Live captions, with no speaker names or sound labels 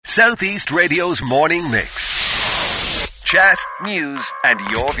Southeast Radio's morning mix. Chat, news and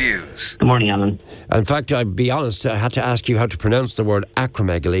your views. Good morning, Alan. In fact, I'll be honest, I had to ask you how to pronounce the word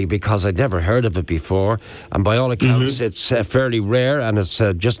acromegaly because I'd never heard of it before, and by all accounts it's fairly rare and it's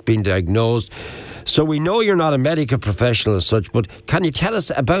just been diagnosed. So we know you're not a medical professional as such, but can you tell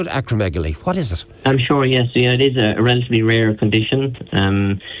us about acromegaly? What is it? I'm sure, yes. Yeah, it is a relatively rare condition.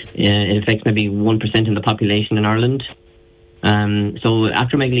 It affects maybe 1% in the population in Ireland. So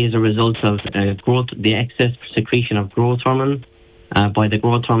acromegaly is a result of the excess secretion of growth hormone by the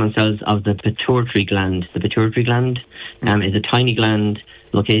growth hormone cells of the pituitary gland. The pituitary gland is a tiny gland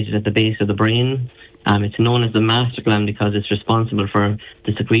located at the base of the brain. It's known as the master gland because it's responsible for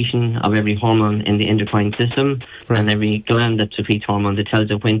the secretion of every hormone in the endocrine system, and every gland that secretes hormones, it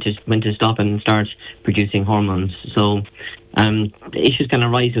tells it when to stop and start producing hormones. So the issues can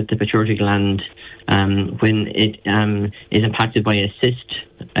arise with the pituitary gland when it is impacted by a cyst,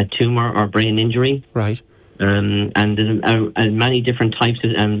 a tumour or brain injury. Right. And there's many different types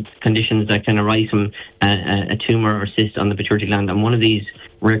of conditions that can arise from a tumour or cyst on the pituitary gland, and one of these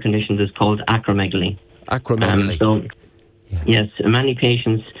rare conditions is called acromegaly. Acromegaly. Yes, many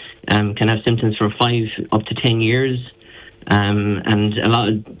patients can have symptoms for 5 up to 10 years, and a lot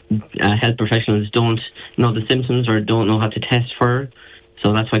of health professionals don't know the symptoms or don't know how to test for.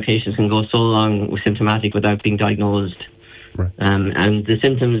 So that's why patients can go so long symptomatic without being diagnosed. Right. And the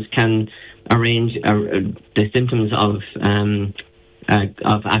symptoms can the symptoms of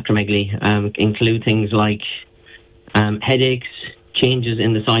acromegaly include things like headaches, changes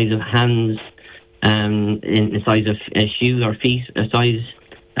in the size of hands, in the size of shoes or feet size,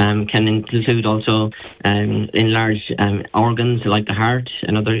 can include also enlarged organs like the heart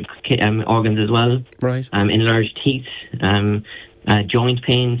and other organs as well. Right. Enlarged teeth, joint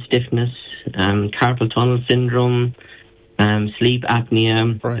pain, stiffness, carpal tunnel syndrome, sleep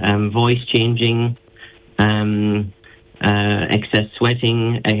apnea, right. Voice changing, excess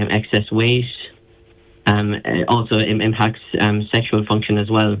sweating, excess weight. Also impacts sexual function as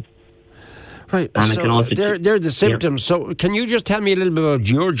well. Right, so they're the symptoms. Yeah. So can you just tell me a little bit about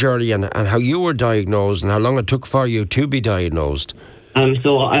your journey and how you were diagnosed and how long it took for you to be diagnosed?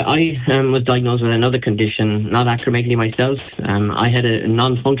 So I was diagnosed with another condition, not acromegaly myself. I had a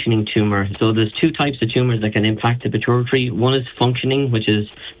non-functioning tumour. So there's 2 types of tumours that can impact the pituitary. One is functioning, which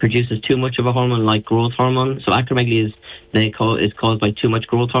produces too much of a hormone like growth hormone. So acromegaly is caused by too much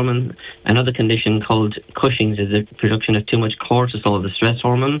growth hormone. Another condition called Cushing's is the production of too much cortisol, the stress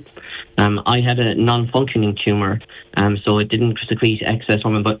hormone. I had a non-functioning tumour, so it didn't secrete excess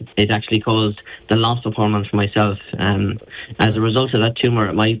hormone, but it actually caused the loss of hormones for myself. As a result of that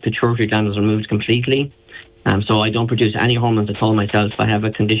tumour, my pituitary gland was removed completely, so I don't produce any hormones at all myself. I have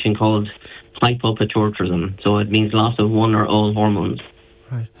a condition called hypopituitarism, so it means loss of one or all hormones.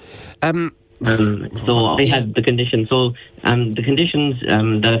 Right. So I had the condition. So the conditions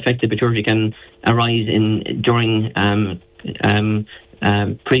that affect the pituitary can arise during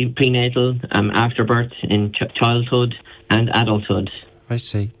prenatal, after birth, in childhood and adulthood. I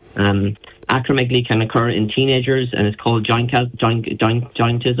see. Acromegaly can occur in teenagers and it's called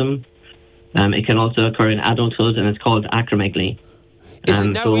giantism. It can also occur in adulthood and it's called acromegaly. Is it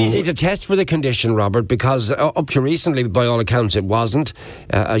now easy to test for the condition, Robert? Because up to recently, by all accounts, it wasn't.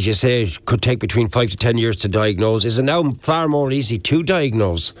 As you say, it could take between 5 to 10 years to diagnose. Is it now far more easy to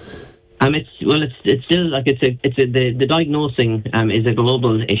diagnose? It's still like the diagnosing is a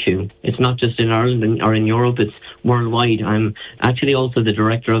global issue. It's not just in Ireland or in Europe. It's worldwide. I'm actually also the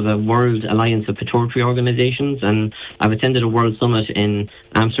director of the World Alliance of Pituitary Organisations, and I've attended a World Summit in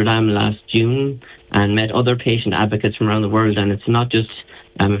Amsterdam last June and met other patient advocates from around the world. And it's not just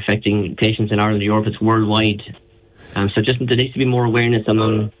affecting patients in Ireland or Europe. It's worldwide. So there needs to be more awareness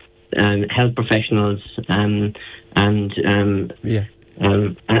among health professionals and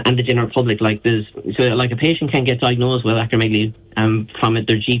the general public. Like a patient can get diagnosed with acromegaly from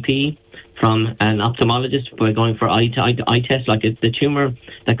their GP, from an ophthalmologist by going for eye tests. Like the tumour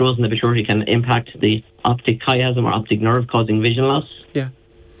that grows in the pituitary can impact the optic chiasm or optic nerve, causing vision loss. Yeah.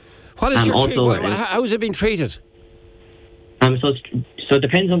 What is your treatment? How is it being treated? So it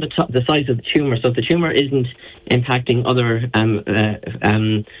depends on the size of the tumour. So if the tumour isn't impacting other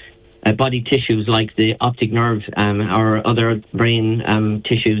body tissues like the optic nerve or other brain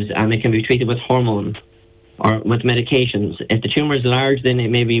tissues, it can be treated with hormones or with medications. If the tumour is large, then it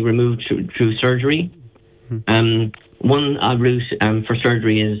may be removed through surgery. One route for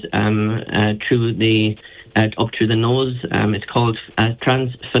surgery is through up through the nose. It's called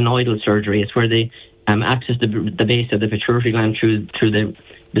transsphenoidal surgery. It's where they access the base of the pituitary gland through the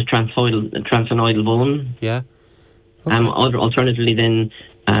transsphenoidal bone. Yeah. Okay. Alternatively, then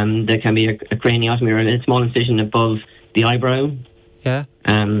There can be a craniotomy or a small incision above the eyebrow. Yeah.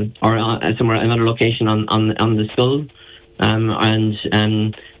 Or somewhere another location on the skull.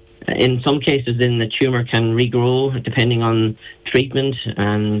 And in some cases, then the tumour can regrow depending on treatment,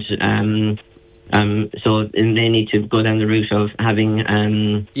 and so they need to go down the route of having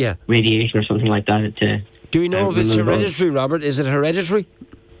radiation or something like that. Do you know if it's hereditary, Robert? Is it hereditary?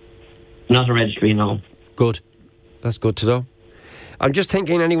 Not hereditary, no. Good. That's good to know. I'm just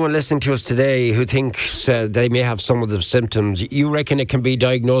thinking, anyone listening to us today who thinks they may have some of the symptoms, you reckon it can be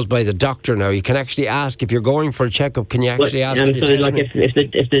diagnosed by the doctor now? You can actually ask, if you're going for a checkup, can you actually ask? So like if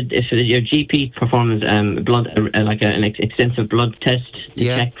your GP performs blood, like an extensive blood test to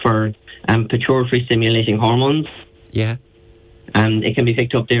check for pituitary stimulating hormones. Yeah. It can be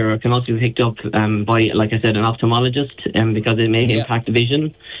picked up there, or it can also be picked up by, like I said, an ophthalmologist, because it may impact the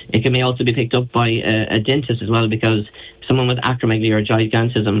vision. It may also be picked up by a dentist as well, because someone with acromegaly or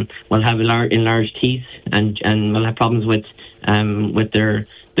gigantism will have enlarged teeth and will have problems with their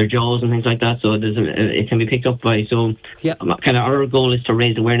jaws and things like that. So it can be picked up by. So kind of our goal is to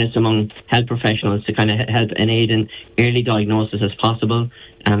raise awareness among health professionals to kind of help and aid in early diagnosis as possible.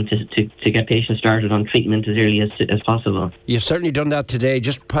 To get patients started on treatment as early as possible. You've certainly done that today.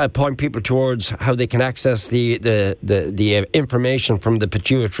 Just point people towards how they can access the information from the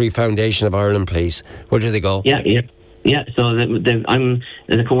Pituitary Foundation of Ireland, please. Where do they go? Yeah. So I'm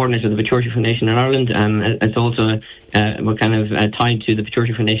the coordinator of the Pituitary Foundation in Ireland. It's also we're kind of tied to the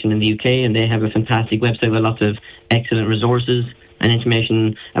Pituitary Foundation in the UK, and they have a fantastic website with lots of excellent resources and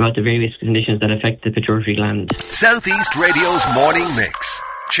information about the various conditions that affect the pituitary gland. Southeast Radio's morning mix.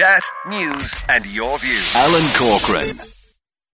 Chat, news, and your views. Alan Corcoran.